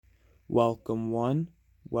Welcome one,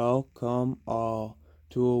 welcome all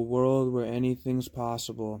to a world where anything's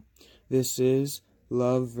possible. This is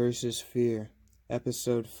Love versus Fear,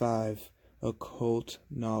 Episode 5, Occult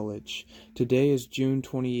Knowledge. Today is June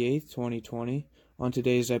 28th, 2020. On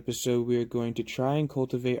today's episode, we are going to try and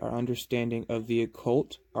cultivate our understanding of the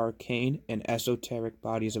occult, arcane, and esoteric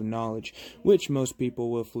bodies of knowledge, which most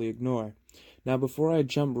people willfully ignore. Now, before I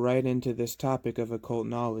jump right into this topic of occult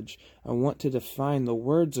knowledge, I want to define the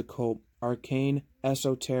words occult, arcane,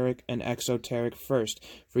 esoteric, and exoteric first.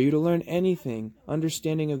 For you to learn anything,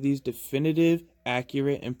 understanding of these definitive,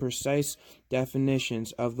 accurate, and precise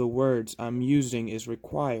definitions of the words I'm using is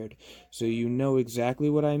required, so you know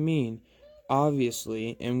exactly what I mean,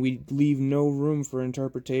 obviously, and we leave no room for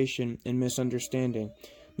interpretation and misunderstanding.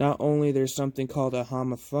 Not only there's something called a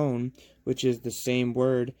homophone, which is the same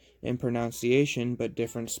word in pronunciation but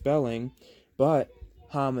different spelling, but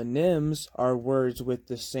homonyms are words with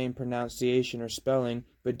the same pronunciation or spelling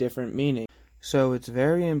but different meaning. So it's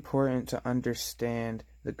very important to understand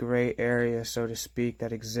the gray area, so to speak,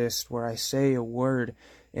 that exists where I say a word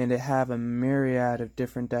and it have a myriad of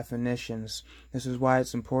different definitions. This is why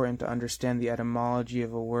it's important to understand the etymology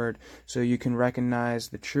of a word so you can recognize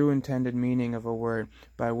the true intended meaning of a word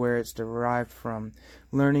by where it's derived from.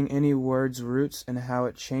 Learning any word's roots and how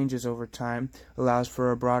it changes over time allows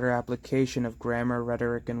for a broader application of grammar,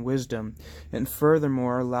 rhetoric, and wisdom, and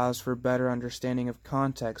furthermore allows for better understanding of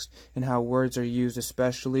context and how words are used,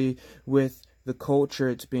 especially with the culture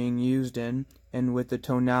it's being used in and with the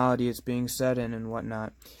tonality it's being said in and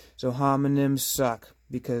whatnot. So homonyms suck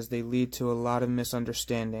because they lead to a lot of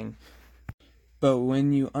misunderstanding. But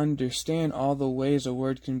when you understand all the ways a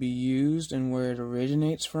word can be used and where it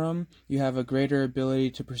originates from, you have a greater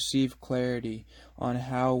ability to perceive clarity on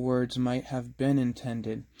how words might have been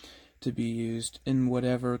intended to be used in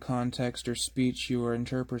whatever context or speech you are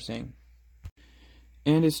interpreting.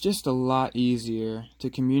 And it's just a lot easier to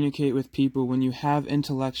communicate with people when you have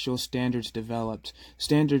intellectual standards developed.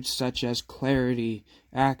 Standards such as clarity,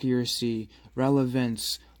 accuracy,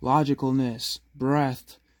 relevance, logicalness,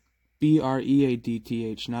 breadth,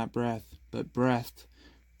 breadth, not breath, but breadth,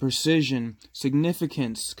 precision,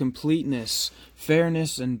 significance, completeness,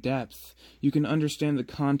 fairness, and depth. You can understand the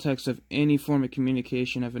context of any form of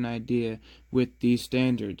communication of an idea with these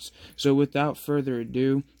standards. So without further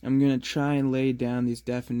ado, I'm going to try and lay down these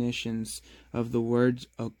definitions of the words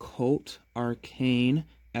occult, arcane,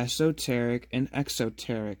 esoteric, and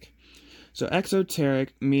exoteric. So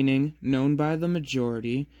exoteric meaning known by the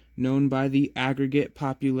majority, known by the aggregate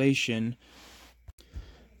population,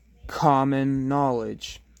 common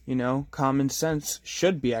knowledge. Common sense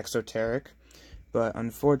should be exoteric, but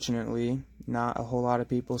unfortunately, not a whole lot of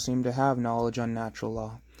people seem to have knowledge on natural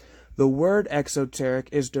law. The word exoteric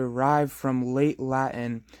is derived from late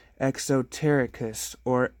Latin exotericus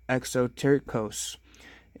or exotericos,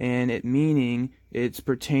 and it's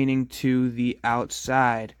pertaining to the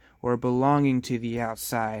outside or belonging to the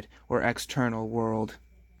outside or external world.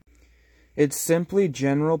 It's simply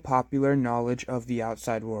general popular knowledge of the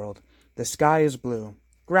outside world. The sky is blue.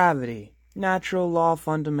 Gravity, natural law,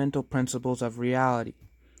 fundamental principles of reality,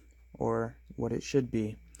 or what it should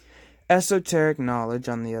be. Esoteric knowledge,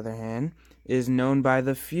 on the other hand, is known by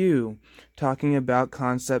the few, talking about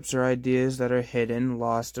concepts or ideas that are hidden,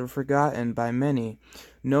 lost, or forgotten by many.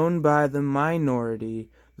 Known by the minority,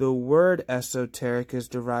 the word esoteric is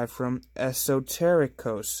derived from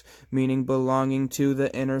esoterikos, meaning belonging to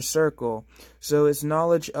the inner circle. So it's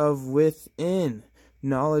knowledge of within,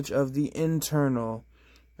 knowledge of the internal.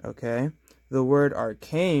 Okay? The word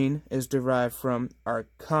arcane is derived from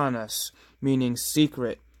arcanus, meaning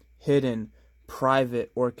secret, hidden,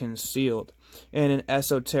 private, or concealed. And in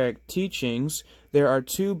esoteric teachings, there are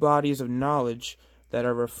two bodies of knowledge that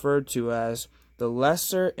are referred to as the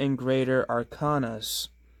lesser and greater arcanas.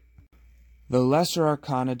 The lesser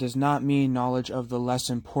arcana does not mean knowledge of the less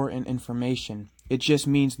important information. It just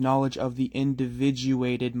means knowledge of the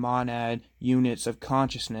individuated monad units of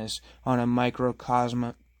consciousness on a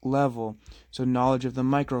microcosmic level, so knowledge of the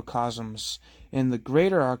microcosms. And the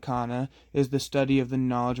greater arcana is the study of the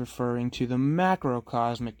knowledge referring to the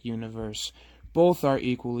macrocosmic universe. Both are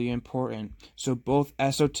equally important, so both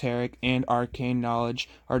esoteric and arcane knowledge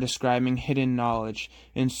are describing hidden knowledge,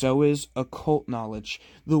 and so is occult knowledge.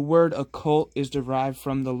 The word occult is derived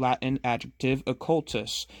from the Latin adjective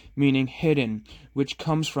occultus, meaning hidden, which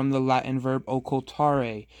comes from the Latin verb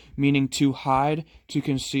occultare, meaning to hide, to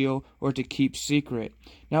conceal, or to keep secret.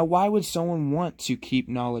 Now, why would someone want to keep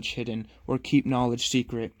knowledge hidden or keep knowledge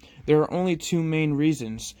secret? There are only two main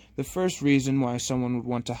reasons. The first reason why someone would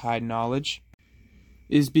want to hide knowledge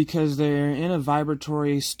is because they're in a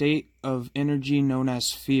vibratory state of energy known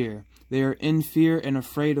as fear. They are in fear and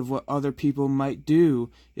afraid of what other people might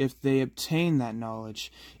do if they obtain that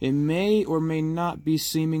knowledge. It may or may not be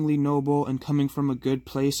seemingly noble and coming from a good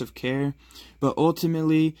place of care, but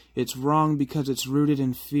ultimately it's wrong because it's rooted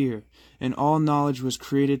in fear. And all knowledge was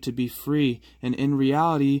created to be free, and in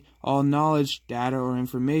reality, all knowledge, data, or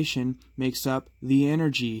information makes up the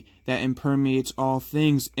energy that impermeates all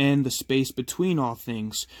things and the space between all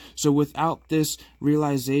things. So without this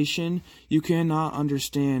realization, you cannot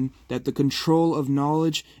understand that the control of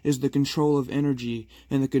knowledge is the control of energy,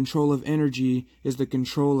 and the control of energy is the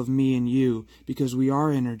control of me and you, because we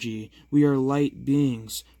are energy, we are light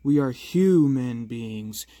beings, we are human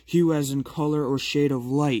beings, hue as in color or shade of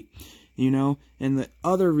light. And the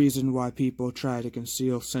other reason why people try to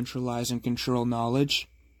conceal, centralize, and control knowledge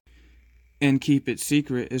and keep it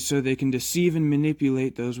secret is so they can deceive and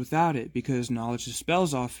manipulate those without it, because knowledge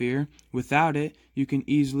dispels all fear. Without it, you can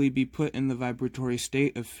easily be put in the vibratory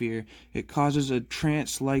state of fear. It causes a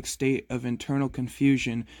trance-like state of internal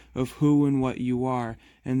confusion of who and what you are,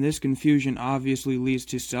 and this confusion obviously leads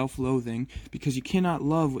to self-loathing because you cannot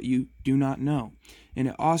love what you do not know. And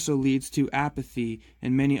it also leads to apathy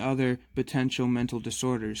and many other potential mental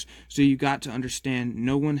disorders. So you got to understand,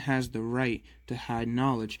 no one has the right to hide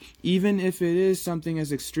knowledge. Even if it is something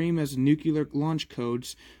as extreme as nuclear launch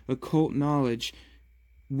codes, occult knowledge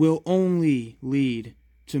will only lead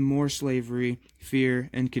to more slavery, fear,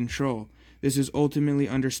 and control. This is ultimately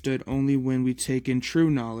understood only when we take in true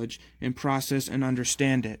knowledge and process and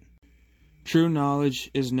understand it. True knowledge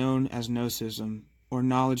is known as gnosis, or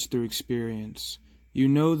knowledge through experience. You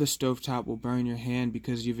know the stovetop will burn your hand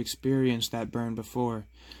because you've experienced that burn before.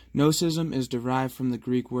 Gnosis is derived from the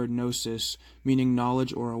Greek word gnosis, meaning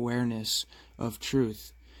knowledge or awareness of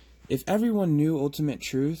truth. If everyone knew ultimate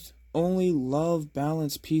truth, only love,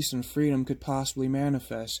 balance, peace, and freedom could possibly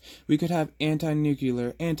manifest. We could have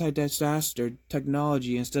anti-nuclear, anti-disaster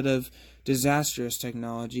technology instead of disastrous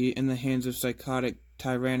technology in the hands of psychotic,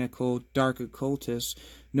 tyrannical, dark occultists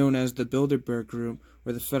known as the Bilderberg Group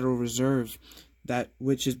or the Federal Reserve, that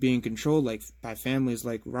which is being controlled by families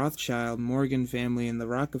like Rothschild, Morgan family, and the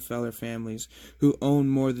Rockefeller families, who own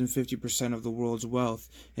more than 50% of the world's wealth.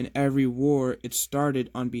 In every war, it started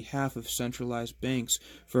on behalf of centralized banks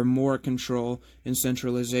for more control and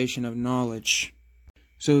centralization of knowledge.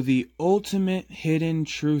 So the ultimate hidden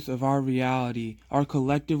truth of our reality, our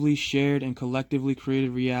collectively shared and collectively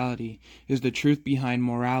created reality, is the truth behind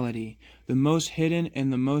morality. The most hidden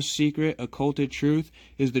and the most secret occulted truth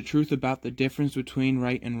is the truth about the difference between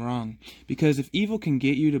right and wrong. Because if evil can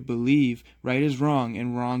get you to believe right is wrong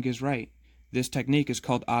and wrong is right, this technique is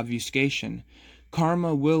called obfuscation.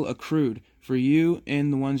 Karma will accrue for you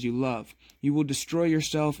and the ones you love. You will destroy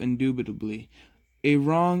yourself indubitably. A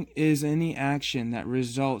wrong is any action that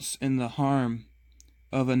results in the harm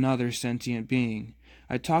of another sentient being.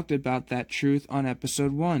 I talked about that truth on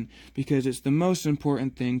episode 1 because it's the most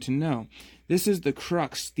important thing to know. This is the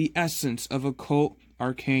crux, the essence of occult,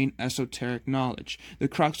 arcane, esoteric knowledge, the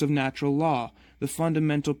crux of natural law. The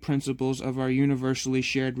fundamental principles of our universally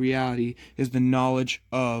shared reality is the knowledge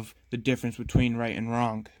of the difference between right and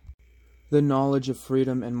wrong. The knowledge of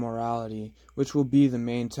freedom and morality, which will be the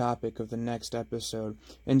main topic of the next episode.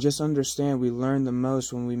 And just understand, we learn the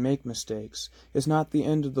most when we make mistakes. It's not the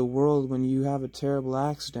end of the world when you have a terrible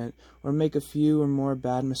accident or make a few or more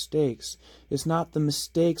bad mistakes. It's not the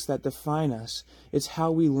mistakes that define us. It's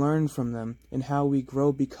how we learn from them and how we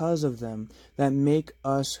grow because of them that make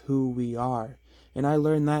us who we are. And I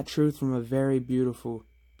learned that truth from a very beautiful,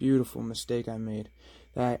 beautiful mistake I made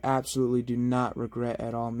that I absolutely do not regret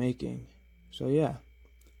at all making. So yeah,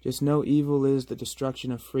 just know evil is the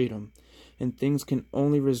destruction of freedom, and things can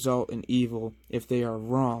only result in evil if they are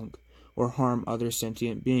wrong or harm other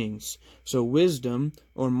sentient beings. So wisdom,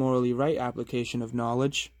 or morally right application of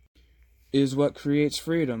knowledge, is what creates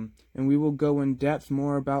freedom, and we will go in depth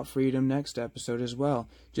more about freedom next episode as well.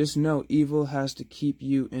 Just know evil has to keep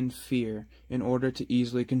you in fear in order to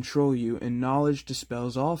easily control you, and knowledge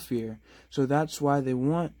dispels all fear. So that's why they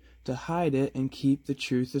want to hide it and keep the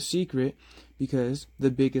truth a secret, because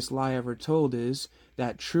the biggest lie ever told is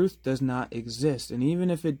that truth does not exist, and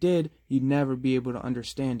even if it did, you'd never be able to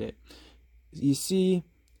understand it. You see,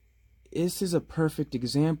 this is a perfect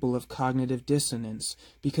example of cognitive dissonance,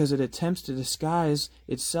 because it attempts to disguise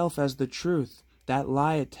itself as the truth. That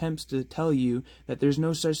lie attempts to tell you that there's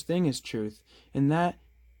no such thing as truth, and that,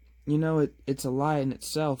 it's a lie in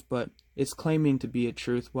itself, but it's claiming to be a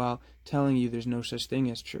truth while telling you there's no such thing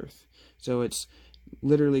as truth. So it's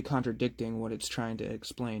literally contradicting what it's trying to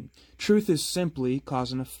explain. Truth is simply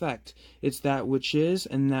cause and effect. It's that which is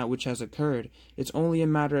and that which has occurred. It's only a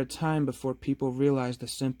matter of time before people realize the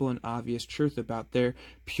simple and obvious truth about their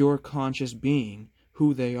pure conscious being,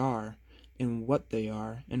 who they are, and what they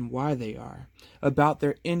are, and why they are, about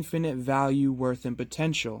their infinite value, worth, and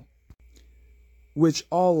potential, which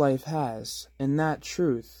all life has, and that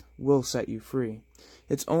truth will set you free.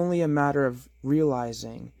 It's only a matter of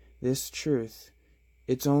realizing this truth.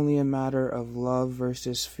 It's only a matter of love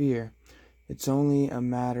versus fear. It's only a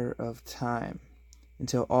matter of time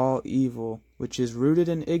until all evil, which is rooted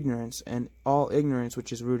in ignorance, and all ignorance,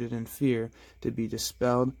 which is rooted in fear, to be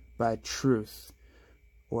dispelled by truth,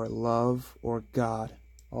 or love, or God.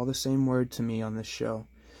 All the same word to me on this show.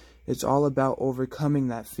 It's all about overcoming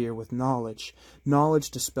that fear with knowledge.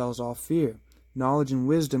 Knowledge dispels all fear. Knowledge and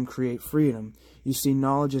wisdom create freedom. You see,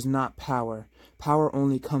 knowledge is not power. Power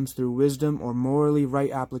only comes through wisdom or morally right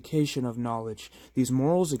application of knowledge. These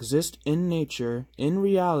morals exist in nature, in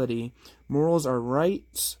reality. Morals are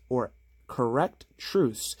rights or correct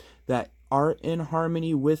truths that are in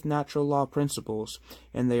harmony with natural law principles,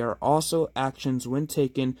 and they are also actions when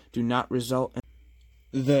taken do not result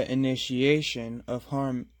in the initiation of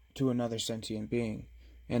harm to another sentient being.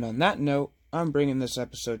 And on that note, I'm bringing this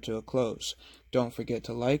episode to a close. Don't forget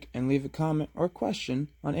to like and leave a comment or question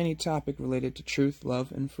on any topic related to truth,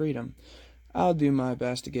 love, and freedom. I'll do my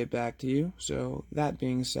best to get back to you. So, that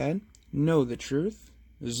being said, know the truth,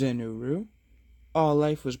 Zenuru. All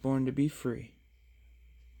life was born to be free.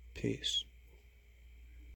 Peace.